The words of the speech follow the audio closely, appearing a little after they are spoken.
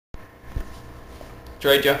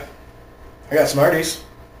Trade ya. I got Smarties.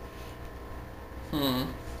 I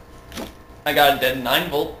got a dead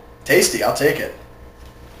 9-volt. Tasty, I'll take it.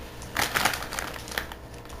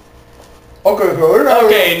 Okay, so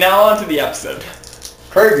Okay, now on to the episode.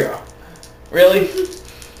 Trade ya. Really?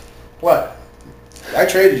 What? I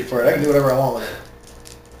traded you for it. I can do whatever I want with it.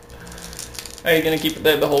 Are you gonna keep it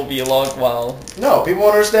there the whole vlog while... No, people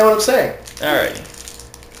won't understand what I'm saying. Alright.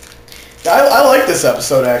 I like this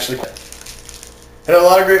episode, actually. It had a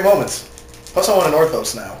lot of great moments. Plus, I want an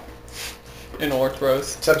Orthos now. In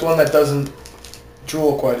Orthros. Except one that doesn't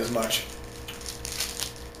drool quite as much.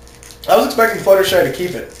 I was expecting Fluttershy to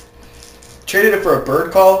keep it. Traded it for a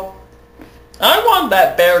bird call? I want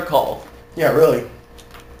that bear call. Yeah, really.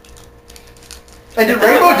 And did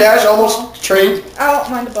Rainbow Dash almost trade... I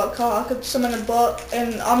don't mind a bug call. I could summon a bug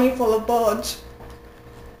in an army full of bugs.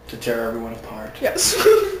 To tear everyone apart. Yes.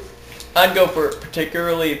 I'd go for,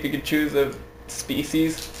 particularly if you could choose a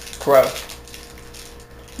species, crow.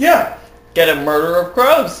 Yeah. Get a murder of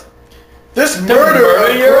crows. This murder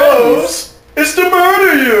murder of your crows is to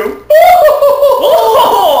murder you.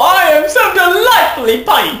 Oh, I am so delightfully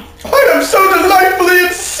funny. I am so delightfully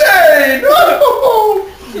insane.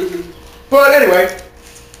 But anyway,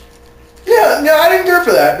 yeah, I didn't care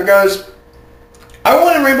for that because I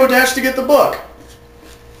wanted Rainbow Dash to get the book.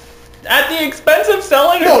 At the expense of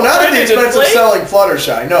selling... No, not at the expense of selling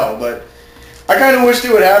Fluttershy, no, but I kind of wished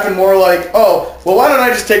it would happen more like, oh, well, why don't I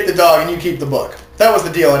just take the dog and you keep the book? That was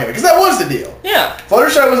the deal anyway, because that was the deal. Yeah.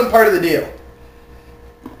 Fluttershy wasn't part of the deal.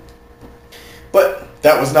 But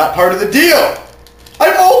that was not part of the deal.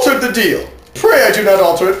 I've altered the deal. Pray I do not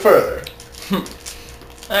alter it further.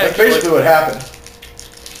 That's basically what happened.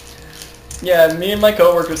 Yeah, me and my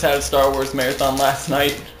coworkers had a Star Wars marathon last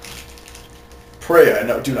night. Pray I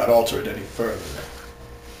do not alter it any further.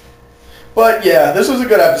 But yeah, this was a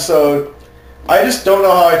good episode. I just don't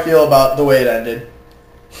know how I feel about the way it ended.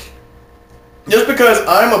 Just because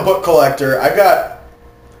I'm a book collector, I've got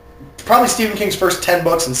probably Stephen King's first 10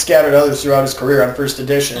 books and scattered others throughout his career on first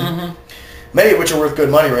edition. Many of which are worth good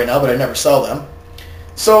money right now, but I never sell them.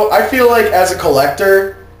 So I feel like as a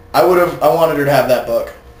collector, I wanted her to have that book.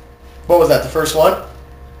 What was that, the first one?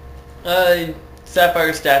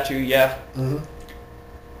 Sapphire Statue, yeah.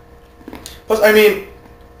 Plus, I mean,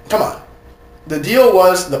 come on. The deal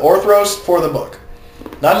was the Orthros for the book.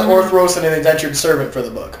 Not the Orthros and an indentured servant for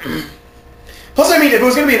the book. Plus, I mean, if it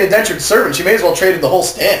was going to be an indentured servant, she may as well trade the whole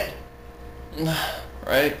stand.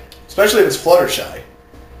 Right. Especially if it's Fluttershy.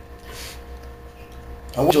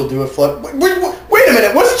 I wish she'll do it Wait a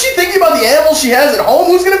minute, wasn't she thinking about the animals she has at home?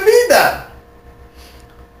 Who's going to feed them?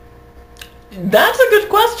 That's a good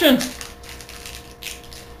question.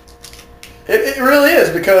 It really is,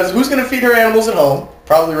 because who's going to feed her animals at home?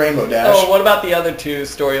 Probably Rainbow Dash. Oh, what about the other two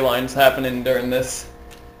storylines happening during this?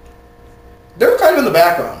 They were kind of in the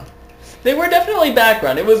background. They were definitely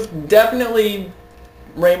background. It was definitely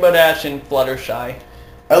Rainbow Dash and Fluttershy.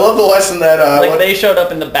 I love the lesson that... they showed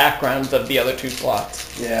up in the backgrounds of the other two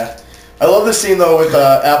plots. Yeah. I love the scene, though, with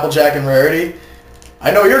Applejack and Rarity.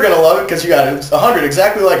 I know you're going to love it because you got it. 100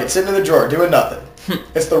 exactly like it, sitting in the drawer, doing nothing.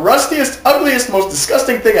 It's the rustiest, ugliest, most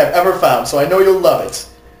disgusting thing I've ever found, so I know you'll love it.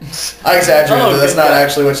 I exaggerated, but that's not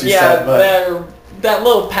actually what she said. But that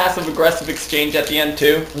little passive-aggressive exchange at the end,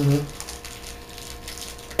 too.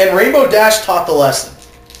 And Rainbow Dash taught the lesson.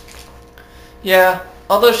 Yeah,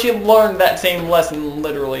 although she learned that same lesson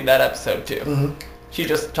literally that episode, too. She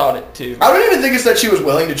just taught it, too. I don't even think it's that she was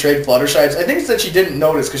willing to trade Fluttershy. I think it's that she didn't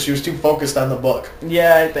notice because she was too focused on the book.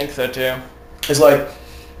 Yeah, I think so, too. It's like,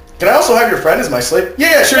 can I also have your friend as my slave?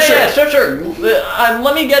 Yeah, sure.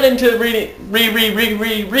 Let me get into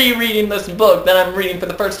rereading this book that I'm reading for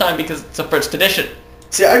the first time because it's a first edition.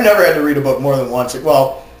 See, I've never had to read a book more than once.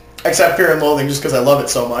 Well, except Fear and Loathing, just because I love it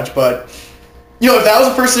so much. But, you know, if that was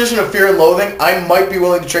a first edition of Fear and Loathing, I might be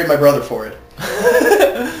willing to trade my brother for it.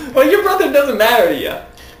 Well, your brother doesn't matter to you.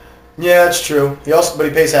 Yeah, that's true. But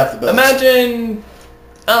he pays half the bills. Imagine,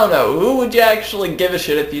 I don't know, who would you actually give a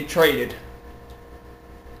shit if you traded?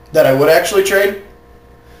 That I would actually trade?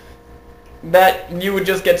 That you would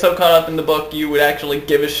just get so caught up in the book you would actually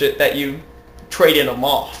give a shit that you traded them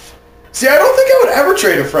off. See, I don't think I would ever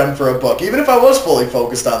trade a friend for a book, even if I was fully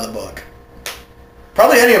focused on the book.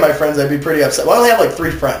 Probably any of my friends I'd be pretty upset. Well, I only have like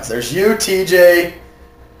 3 friends. There's you, TJ,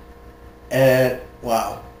 and...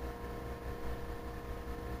 wow.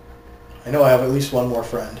 I know I have at least one more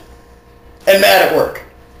friend. And Matt at work.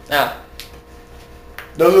 Ah.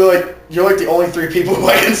 Those are like, you're like the only 3 people who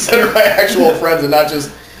I consider my actual friends and not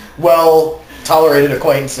just well-tolerated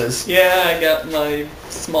acquaintances. Yeah, I got my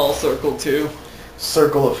small circle too.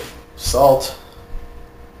 Circle of salt.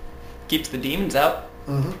 Keeps the demons out.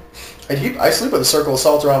 I sleep with a circle of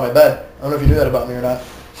salt around my bed. I don't know if you knew that about me or not.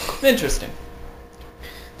 Interesting.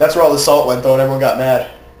 That's where all the salt went, though, and everyone got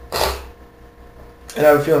mad. And I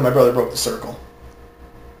have a feeling my brother broke the circle.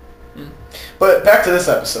 But back to this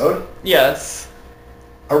episode. Yes.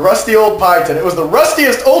 A rusty old pie tin. It was the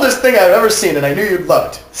rustiest, oldest thing I've ever seen, and I knew you'd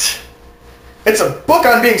love it. It's a book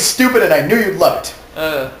on being stupid, and I knew you'd love it.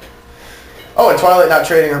 Oh, and Twilight not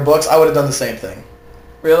trading her books, I would have done the same thing.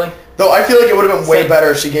 Really? Though I feel like it would have been way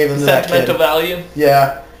better if she gave them to that kid. Sentimental value?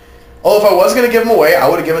 Yeah. Although if I was going to give them away, I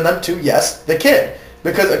would have given them to, yes, the kid.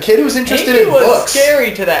 Because a kid who's interested in books... was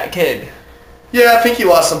scary to that kid. Yeah, Pinky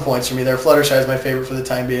lost some points for me there. Fluttershy is my favorite for the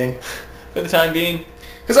time being. For the time being?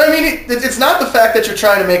 Because, I mean, it's not the fact that you're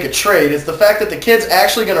trying to make a trade. It's the fact that the kid's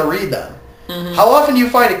actually going to read them. Mm-hmm. How often do you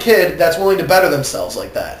find a kid that's willing to better themselves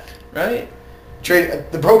like that? Right. Trade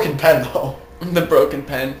the broken pen, though. The broken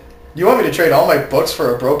pen. You want me to trade all my books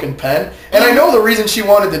for a broken pen? And I know the reason she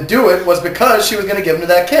wanted to do it was because she was going to give them to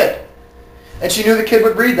that kid. And she knew the kid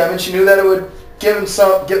would read them, and she knew that it would give him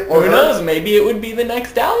some... Who knows? Maybe it would be the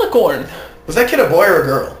next Alicorn. Was that kid a boy or a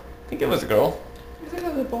girl? I think it was a girl. I think it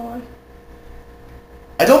was a boy.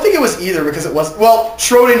 I don't think it was either because it was... Well,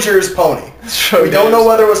 Schrodinger's pony. Schrodinger's. We don't know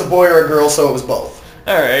whether it was a boy or a girl, so it was both.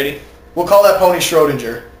 Alrighty. We'll call that pony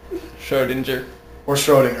Schrodinger. Schrodinger. Or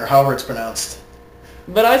Schrodinger, however it's pronounced.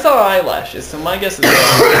 But I saw eyelashes, so my guess is...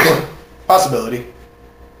 Possibility.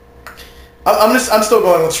 I'm still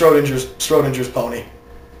going with Schrodinger's pony.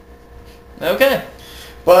 Okay.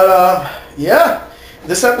 But, yeah.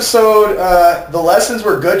 This episode, the lessons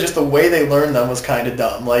were good, just the way they learned them was kind of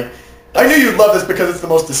dumb. Like, I knew you'd love this because it's the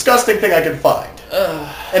most disgusting thing I could find.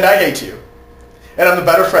 And I hate you. And I'm the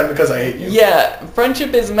better friend because I hate you. Yeah,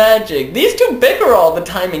 friendship is magic. These two bicker all the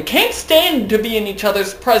time and can't stand to be in each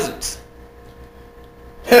other's presence.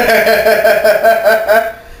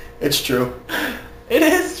 It's true. It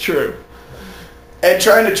is true. And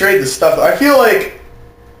trying to trade this stuff, I feel like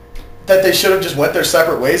that they should have just went their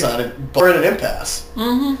separate ways on it, but we're at an impasse.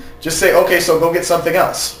 Mm-hmm. Just say, okay, so go get something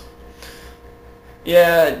else.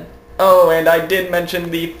 Yeah. Oh, and I did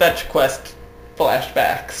mention the fetch quest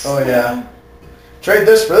flashbacks. Oh, yeah. Trade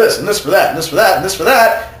this for this, and this for that, and this for that, and this for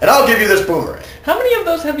that, and I'll give you this boomerang. How many of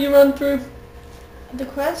those have you run through? The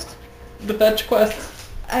quest? The fetch quest?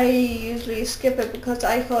 I usually skip it because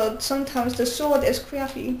I heard sometimes the sword is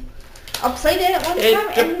crappy. I played it one time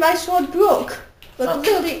and my sword broke. But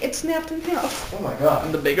literally it snapped in half. Oh my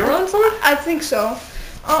god. The Bigaron sword? I think so.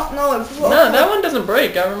 Oh no, it broke. No, that one doesn't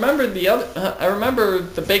break. I remember the other. I remember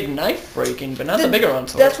the big knife breaking, but not the Bigaron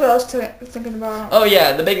sword. That's what I was thinking about. Oh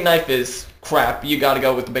yeah, the big knife is crap. You gotta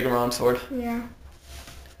go with the Bigaron sword. Yeah.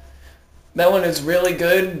 That one is really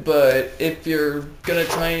good, but if you're gonna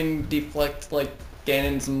try and deflect like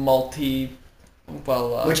Ganon's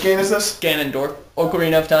which game is this? Ganondorf.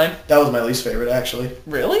 Ocarina of Time. That was my least favorite, actually.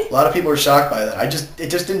 Really? A lot of people were shocked by that. It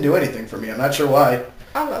just didn't do anything for me. I'm not sure why.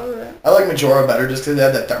 I love it. I like Majora better just because it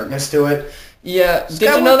had that darkness to it. Yeah. Did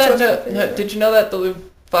you know that the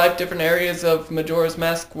 5 different areas of Majora's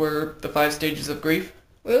Mask were the 5 stages of grief?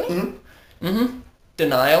 Really? Mm-hmm. Mm-hmm.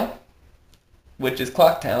 Denial, which is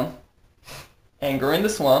Clocktown. Anger in the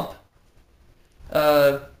Swamp.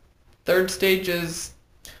 3rd stage is...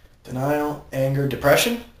 Denial, anger,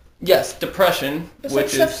 depression? Yes, depression, It's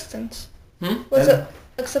which acceptance. is... What's it?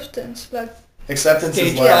 Acceptance, like... Acceptance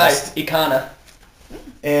Stage is last. 5, Ikana.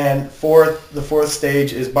 And the 4th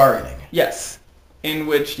stage is bargaining. Yes, in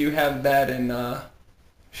which you have that in,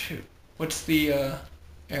 shoot, what's the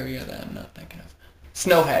area that I'm not thinking of?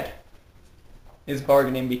 Snowhead is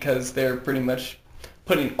bargaining because they're pretty much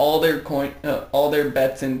putting all their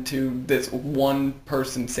bets into this one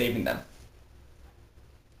person saving them.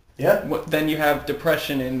 Yeah. Then you have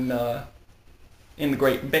depression in the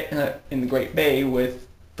Great Bay with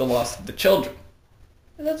the loss of the children.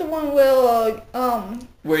 Is that the one where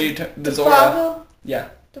Where the Zora? father? Yeah.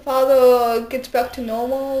 The father gets back to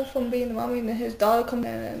normal from being the mommy, and then his daughter comes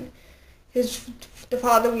in, and the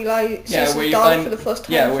father realizes his daughter for the first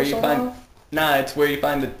time. Yeah, where you find. Nah, it's where you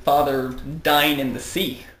find the father dying in the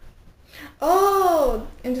sea. Oh,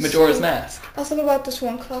 in the Majora's sea. Mask. I was thinking about this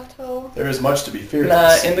one clock tower. There is much to be feared.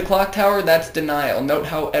 In the clock tower, that's denial. Note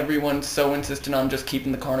how everyone's so insistent on just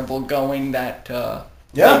keeping the carnival going that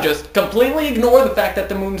they just completely ignore the fact that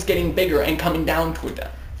the moon's getting bigger and coming down toward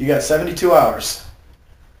them. You got 72 hours.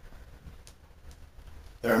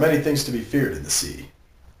 There are many things to be feared in the sea.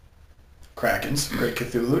 Krakens, Great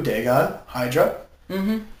Cthulhu, Dagon, Hydra.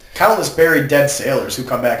 Mm-hmm. Countless buried dead sailors who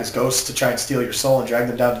come back as ghosts to try and steal your soul and drag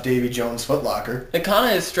them down to Davy Jones' footlocker.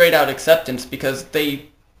 Ikana is straight out acceptance because they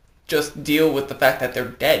just deal with the fact that they're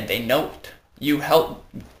dead. They know it. you help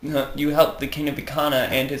the king of Ikana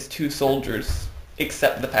and his 2 soldiers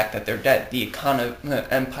accept the fact that they're dead. The Ikana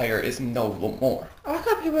Empire is no more. I like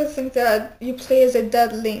how people think that you play as a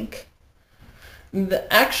dead Link.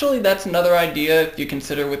 Actually, that's another idea if you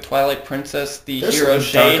consider with Twilight Princess the There's hero some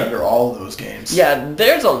shade. dark under all of those games. Yeah,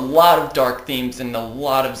 there's a lot of dark themes in a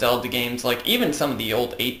lot of Zelda games, like even some of the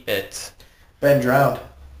old 8-bits. Ben drowned.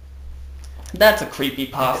 That's a creepy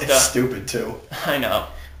pasta. It's stupid too. I know.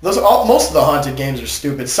 Most of the haunted games are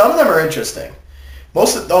stupid. Some of them are interesting.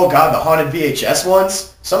 Oh god, the haunted VHS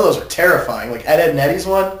ones. Some of those are terrifying. Like Ed, Edd and Eddy's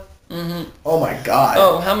one. Mm-hmm. Oh my god.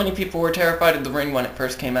 Oh, how many people were terrified of The Ring when it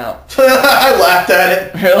first came out? I laughed at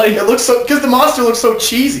it. Really? It looks so because the monster looks so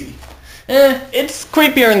cheesy. It's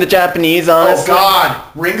creepier in the Japanese, honestly. Oh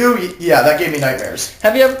god, Ringu. Yeah, that gave me nightmares.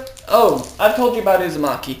 Have you ever? Oh, I've told you about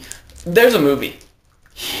Uzumaki. There's a movie.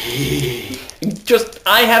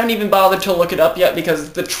 I haven't even bothered to look it up yet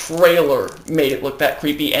because the trailer made it look that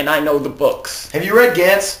creepy, and I know the books. Have you read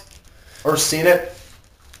Gantz or seen it?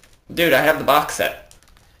 Dude, I have the box set.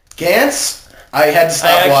 Gantz? I had to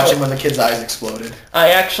stop watching when the kid's eyes exploded.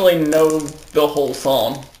 I actually know the whole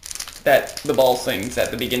song that the ball sings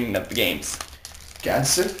at the beginning of the games.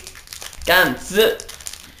 Gantz? Gantz.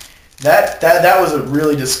 That was a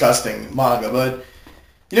really disgusting manga, but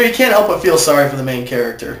you can't help but feel sorry for the main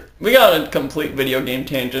character. We got a complete video game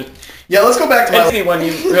tangent. Yeah, let's go back to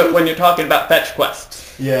when you're talking about fetch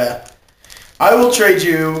quests. Yeah. I will trade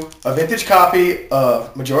you a vintage copy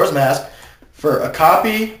of Majora's Mask for a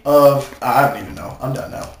copy of... I don't even know. I'm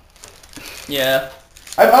done now. Yeah.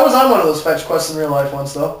 I was on one of those fetch quests in real life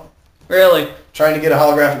once, though. Really? Trying to get a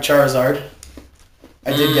holographic Charizard.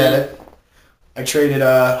 I did get it. I traded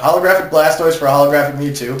a holographic Blastoise for a holographic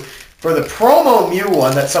Mewtwo. For the promo Mew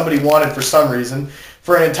one that somebody wanted for some reason.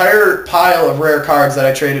 For an entire pile of rare cards that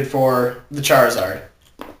I traded for the Charizard.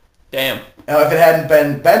 Damn. Now, if it hadn't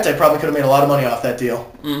been bent, I probably could have made a lot of money off that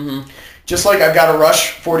deal. Mm-hmm. Just like I've got a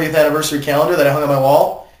Rush 40th anniversary calendar that I hung on my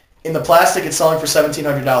wall. In the plastic, it's selling for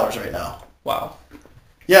 $1,700 right now. Wow.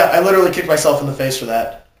 Yeah, I literally kicked myself in the face for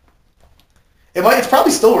that. It's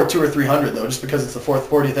probably still worth $200 or $300 though, just because it's the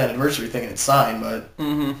 40th anniversary thing and it's signed, but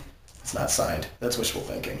it's not signed. That's wishful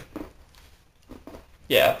thinking.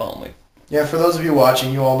 Yeah, if only. Yeah, for those of you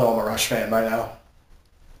watching, you all know I'm a Rush fan by now.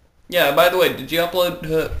 Yeah, by the way, did you upload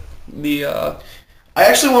the... I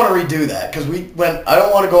actually want to redo that, because I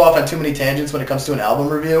don't want to go off on too many tangents when it comes to an album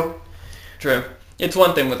review. True. It's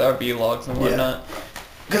one thing with our vlogs and whatnot.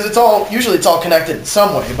 Because usually it's all connected in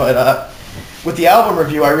some way, but with the album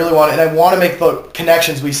review, I really want to make the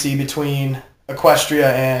connections we see between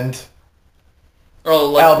Equestria and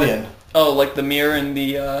Albion. Like the mirror and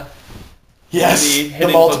the... Yes, the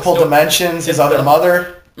multiple dimensions, his other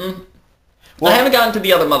mother. Well, I haven't gotten to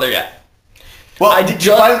the other mother yet. Well,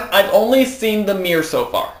 I've only seen the mirror so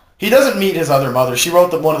far. He doesn't meet his other mother. She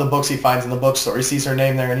wrote one of the books he finds in the bookstore. He sees her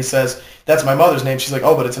name there and he says, "That's my mother's name." She's like,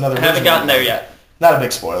 "Oh, but it's another." I haven't gotten there yet. Not a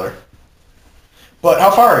big spoiler. But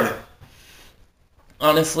how far are you?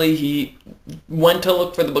 Honestly, he went to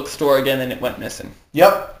look for the bookstore again and it went missing.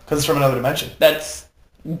 Yep, because it's from another dimension. That's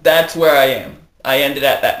where I am. I ended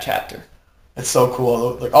at that chapter. It's so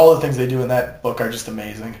cool. Like all the things they do in that book are just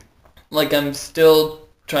amazing. Like I'm still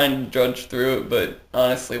trying to drudge through it, but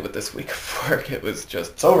honestly, with this week of work, it was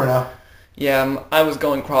just... It's over now. Yeah, I was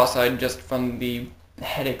going cross-eyed just from the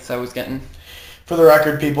headaches I was getting. For the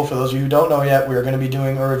record, people, for those of you who don't know yet, we're going to be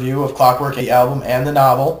doing a review of Clockwork, the album, and the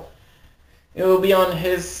novel. It will be on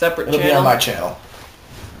his separate channel. It'll be on my channel.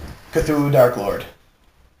 Cthulhu Dark Lord.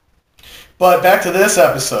 But back to this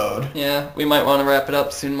episode. Yeah, we might want to wrap it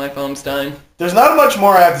up soon. My phone's dying. There's not much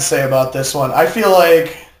more I have to say about this one. I feel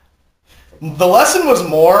like the lesson was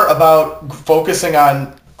more about focusing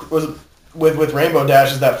on, with Rainbow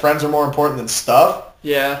Dash, is that friends are more important than stuff.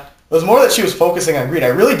 Yeah. It was more that she was focusing on greed. I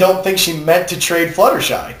really don't think she meant to trade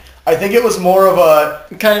Fluttershy. I think it was more of a...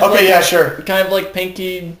 sure. Kind of like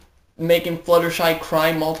Pinky making Fluttershy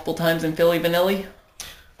cry multiple times in Philly Vanilli.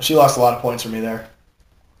 She lost a lot of points for me there.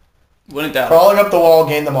 Wouldn't doubt it. Crawling up the wall,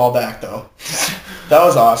 gained them all back, though. That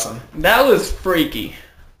was awesome. That was freaky.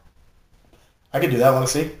 I could do that. Want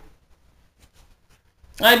to see?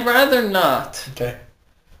 I'd rather not. Okay.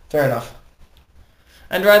 Fair enough.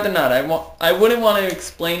 I'd rather not. I wouldn't want to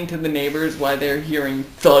explain to the neighbors why they're hearing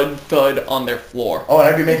thud, thud on their floor. Oh, and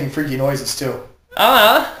I'd be making freaky noises, too.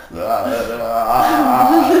 Yeah, no,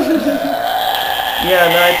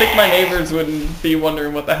 I think my neighbors wouldn't be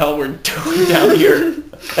wondering what the hell we're doing down here.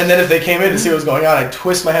 And then if they came in to see what was going on, I'd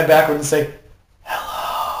twist my head backward and say,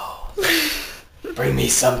 "Hello, bring me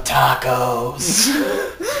some tacos,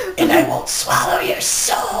 and I won't swallow your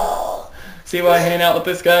soul." See why I hang out with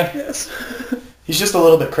this guy? Yes. He's just a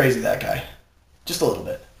little bit crazy, that guy. Just a little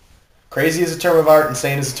bit. Crazy is a term of art,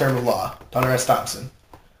 insane is a term of law. Hunter S. Thompson.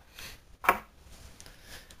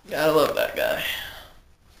 Gotta love that guy.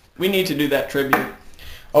 We need to do that tribute.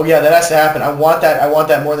 Oh yeah, that has to happen. I want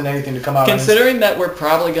that more than anything to come out. Considering that we're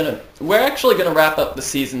actually gonna wrap up the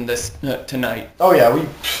season tonight. Oh yeah,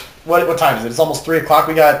 what time is it? It's almost 3 o'clock.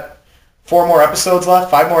 We got 4 more episodes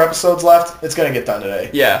left, 5 more episodes left. It's gonna get done today.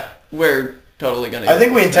 Yeah, we're totally gonna. I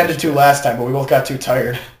think we intended to last time, but we both got too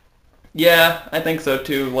tired. Yeah, I think so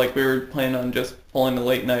too. Like we were planning on just pulling a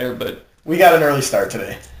late nighter, but we got an early start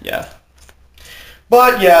today. Yeah.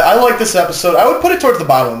 But yeah, I like this episode. I would put it towards the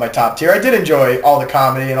bottom of my top tier. I did enjoy all the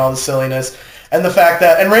comedy and all the silliness. And the fact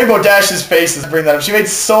that, and Rainbow Dash's faces bring that up. She made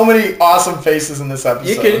so many awesome faces in this episode.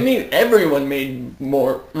 You kidding me? Everyone made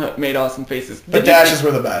awesome faces. The Dashes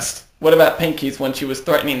were the best. What about Pinky's when she was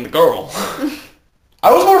threatening the girl?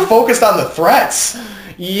 I was more focused on the threats.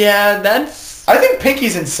 Yeah, that's... I think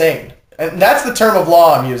Pinky's insane. And that's the term of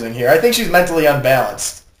law I'm using here. I think she's mentally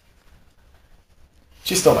unbalanced.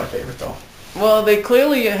 She's still my favorite, though. Well, they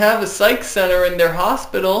clearly have a psych center in their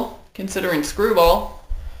hospital, considering Screwball.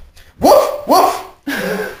 Woof!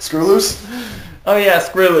 Woof! Screw Loose? Oh yeah,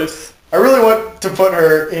 Screw Loose. I really want to put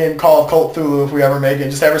her in Call of Cthulhu if we ever make it,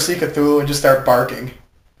 and just have her see Cthulhu and just start barking.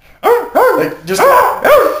 Like, just...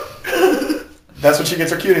 That's what she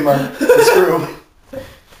gets her cutie mark. The screw.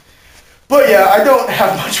 But yeah, I don't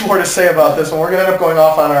have much more to say about this one. We're going to end up going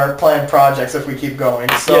off on our planned projects if we keep going.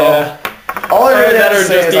 So... Yeah. All I really have to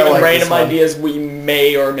say just is even I like random ideas we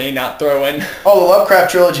may or may not throw in. Oh, the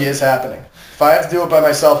Lovecraft trilogy is happening. If I have to do it by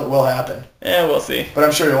myself, it will happen. Yeah, we'll see. But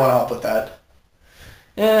I'm sure you'll want to help with that.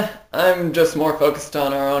 Yeah, I'm just more focused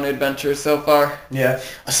on our own adventures so far. Yeah.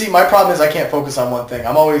 See, my problem is I can't focus on one thing.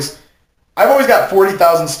 I've always got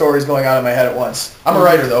 40,000 stories going on in my head at once. I'm a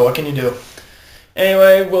writer, though. What can you do?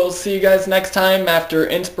 Anyway, we'll see you guys next time after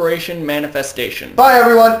Inspiration Manifestation. Bye,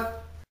 everyone.